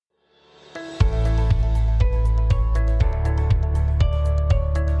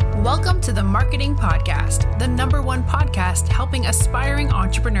Welcome to the Marketing Podcast, the #1 podcast helping aspiring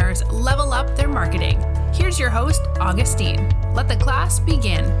entrepreneurs level up their marketing. Here's your host, Augustine. Let the class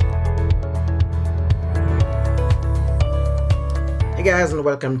begin. Hey guys, and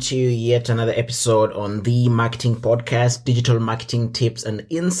welcome to yet another episode on the Marketing Podcast, digital marketing tips and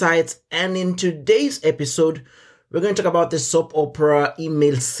insights. And in today's episode, we're going to talk about the soap opera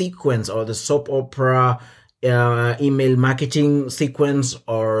email sequence, or the soap opera email marketing sequence,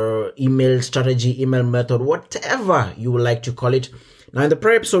 or email strategy, email method, whatever you would like to call it. Now, in the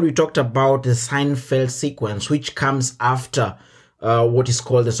prior episode, we talked about the Seinfeld sequence, which comes after what is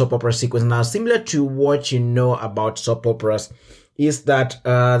called the soap opera sequence. Now, similar to what you know about soap operas, is that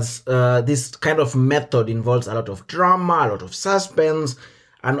this kind of method involves a lot of drama, a lot of suspense,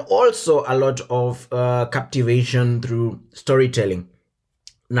 and also a lot of captivation through storytelling.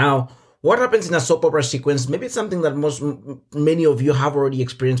 Now, what happens in a soap opera sequence? Maybe it's something that many of you have already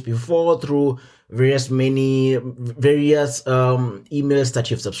experienced before through various emails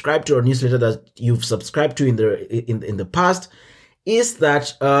that you've subscribed to, or newsletter that you've subscribed to in the past. Is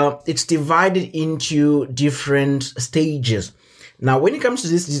that it's divided into different stages. Now, when it comes to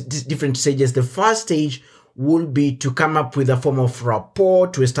these different stages, the first stage will be to come up with a form of rapport,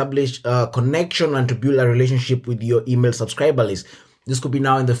 to establish a connection and to build a relationship with your email subscriber list. This could be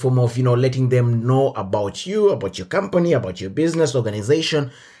now in the form of, letting them know about you, about your company, about your business,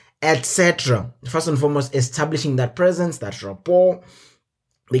 organization, etc. First and foremost, establishing that presence, that rapport.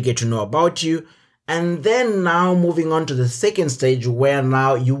 They get to know about you. And then now moving on to the second stage, where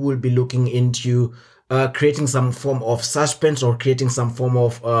now you will be looking into creating some form of suspense, or creating some form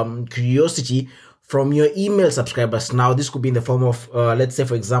of curiosity from your email subscribers. Now, this could be in the form of, let's say,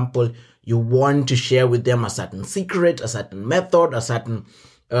 for example, you want to share with them a certain secret, a certain method, a certain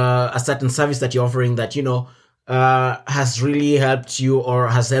service that you're offering that, has really helped you or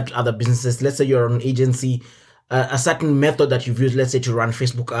has helped other businesses. Let's say you're an agency, a certain method that you've used, let's say, to run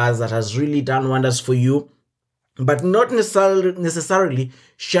Facebook ads that has really done wonders for you, but not necessarily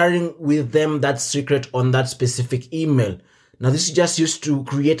sharing with them that secret on that specific email. Now, this is just used to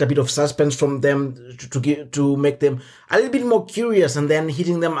create a bit of suspense from them, to make them a little bit more curious, and then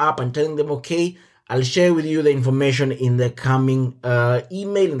hitting them up and telling them, okay, I'll share with you the information in the coming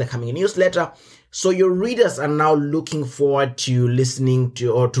email, in the coming newsletter. So your readers are now looking forward to listening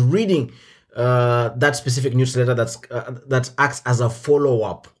to or to reading that specific newsletter that acts as a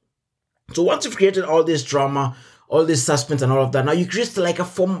follow-up. So once you've created all this drama, all this suspense and all of that, now you create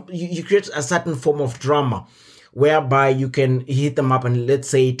you create a certain form of drama, whereby you can hit them up and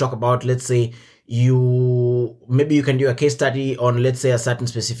talk about, maybe you can do a case study on, let's say, a certain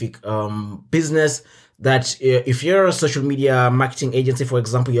specific business that if you're a social media marketing agency, for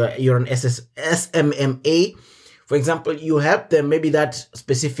example, you're an SMMA, for example, you help them, maybe that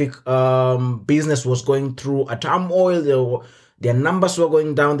specific business was going through a turmoil, their numbers were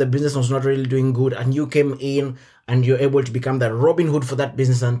going down, the business was not really doing good, and you came in and you're able to become the Robin Hood for that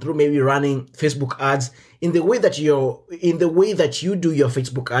business, and through maybe running Facebook ads in the way that you do your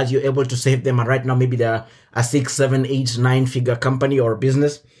Facebook ads, you're able to save them. And right now, maybe they're a 6, 7, 8, 9-figure company or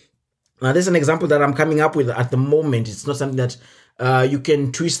business. Now, there's an example that I'm coming up with at the moment. It's not something that you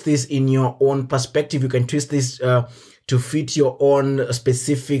can twist this in your own perspective. You can twist this to fit your own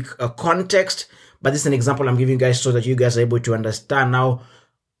specific context. But this is an example I'm giving you guys so that you guys are able to understand. Now,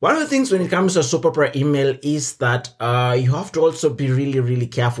 one of the things when it comes to a soap opera email is that you have to also be really, really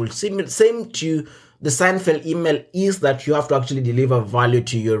careful. Same to the Seinfeld email is that you have to actually deliver value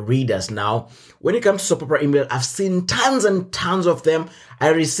to your readers. Now, when it comes to soap opera email, I've seen tons and tons of them. I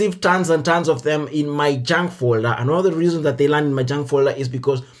received tons and tons of them in my junk folder. And one of the reasons that they land in my junk folder is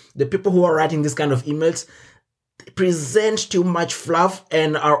because the people who are writing this kind of emails present too much fluff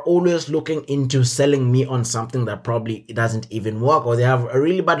and are always looking into selling me on something that probably doesn't even work, or they have a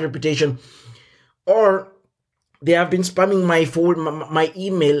really bad reputation, or they have been spamming my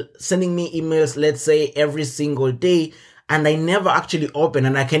email, sending me emails, let's say, every single day, and I never actually open.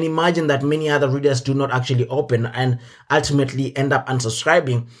 And I can imagine that many other readers do not actually open and ultimately end up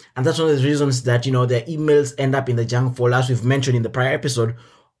unsubscribing. And that's one of the reasons that, their emails end up in the junk folder, as we've mentioned in the prior episode,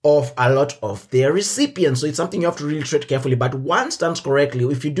 of a lot of their recipients. So it's something you have to really treat carefully. But once done correctly,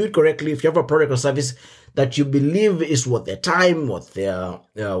 if you do it correctly, if you have a product or service that you believe is worth their time, worth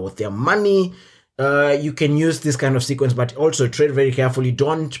their money, you can use this kind of sequence, but also tread very carefully.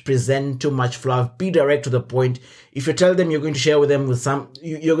 Don't present too much fluff. Be direct to the point. If you tell them you're going to share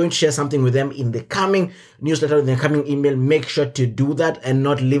something with them in the coming newsletter, in the coming email, make sure to do that and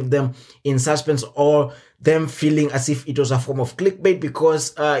not leave them in suspense or them feeling as if it was a form of clickbait,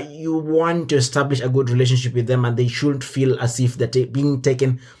 because you want to establish a good relationship with them, and they shouldn't feel as if they're being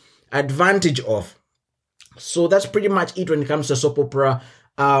taken advantage of. So that's pretty much it when it comes to soap opera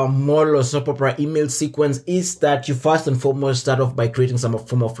model or soap opera email sequence, is that you first and foremost start off by creating some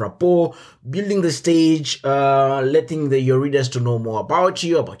form of rapport, building the stage, letting your readers to know more about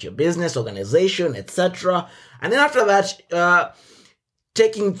you, about your business, organization, etc. And then after that,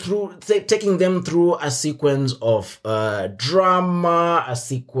 taking them through a sequence of drama, a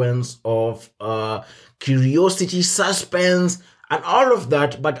sequence of curiosity, suspense, and all of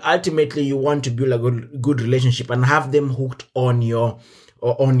that. But ultimately, you want to build a good relationship and have them hooked on your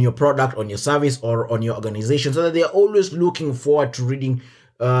product, on your service, or on your organization, so that they are always looking forward to reading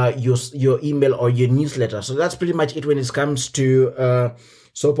your email or your newsletter. So that's pretty much it when it comes to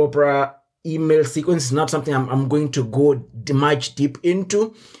soap opera email sequence. It's not something I'm going to go much deep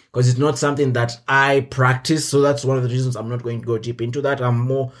into, because it's not something that I practice. So that's one of the reasons I'm not going to go deep into that. I'm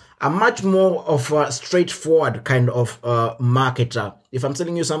much more of a straightforward kind of marketer. If I'm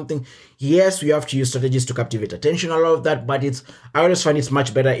selling you something, yes, we have to use strategies to captivate attention, all of that, but I always find it's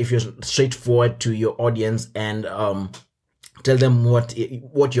much better if you're straightforward to your audience and tell them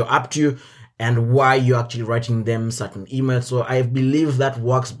what you're up to and why you're actually writing them certain emails. So I believe that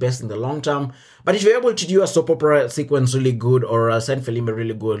works best in the long term. But if you're able to do a soap opera sequence really good, or a Seinfeld email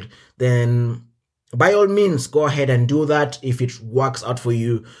really good, then by all means, go ahead and do that. If it works out for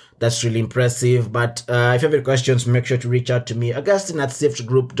you, that's really impressive. But if you have any questions, make sure to reach out to me,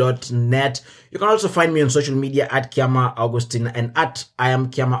 augustine@siftgroup.net. You can also find me on social media at Kiama Augustine and at I am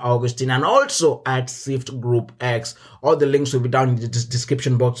Kiama Augustine, and also at Sift Group X. All the links will be down in the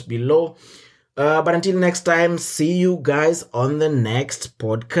description box below. But until next time, see you guys on the next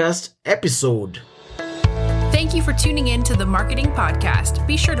podcast episode. Thank you for tuning in to the Marketing Podcast.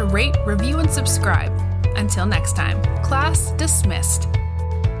 Be sure to rate, review, and subscribe. Until next time, class dismissed.